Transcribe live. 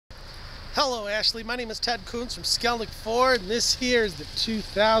Hello Ashley, my name is Ted Coons from Skalnek Ford, and this here is the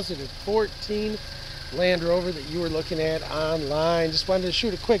 2014 Land Rover that you were looking at online. Just wanted to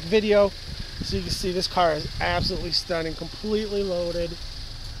shoot a quick video so you can see this car is absolutely stunning, completely loaded.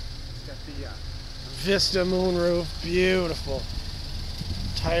 It's got the Vista moonroof, beautiful.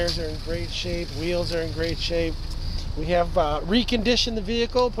 Tires are in great shape, wheels are in great shape. We have reconditioned the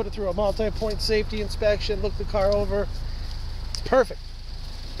vehicle, put it through a multi-point safety inspection, looked the car over. It's perfect,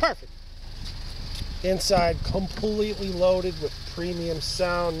 perfect. Inside completely loaded with premium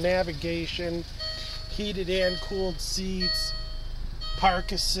sound, navigation, heated and cooled seats,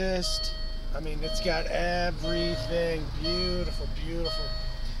 park assist. I mean, it's got everything. Beautiful, beautiful.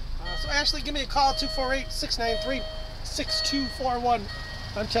 So Ashley, give me a call, 248-693-6241.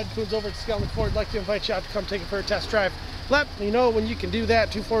 I'm Ted Coons over at Skalnek Ford. I'd like to invite you out to come take it for a test drive. Let me know when you can do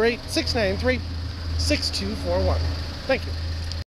that, 248-693-6241. Thank you.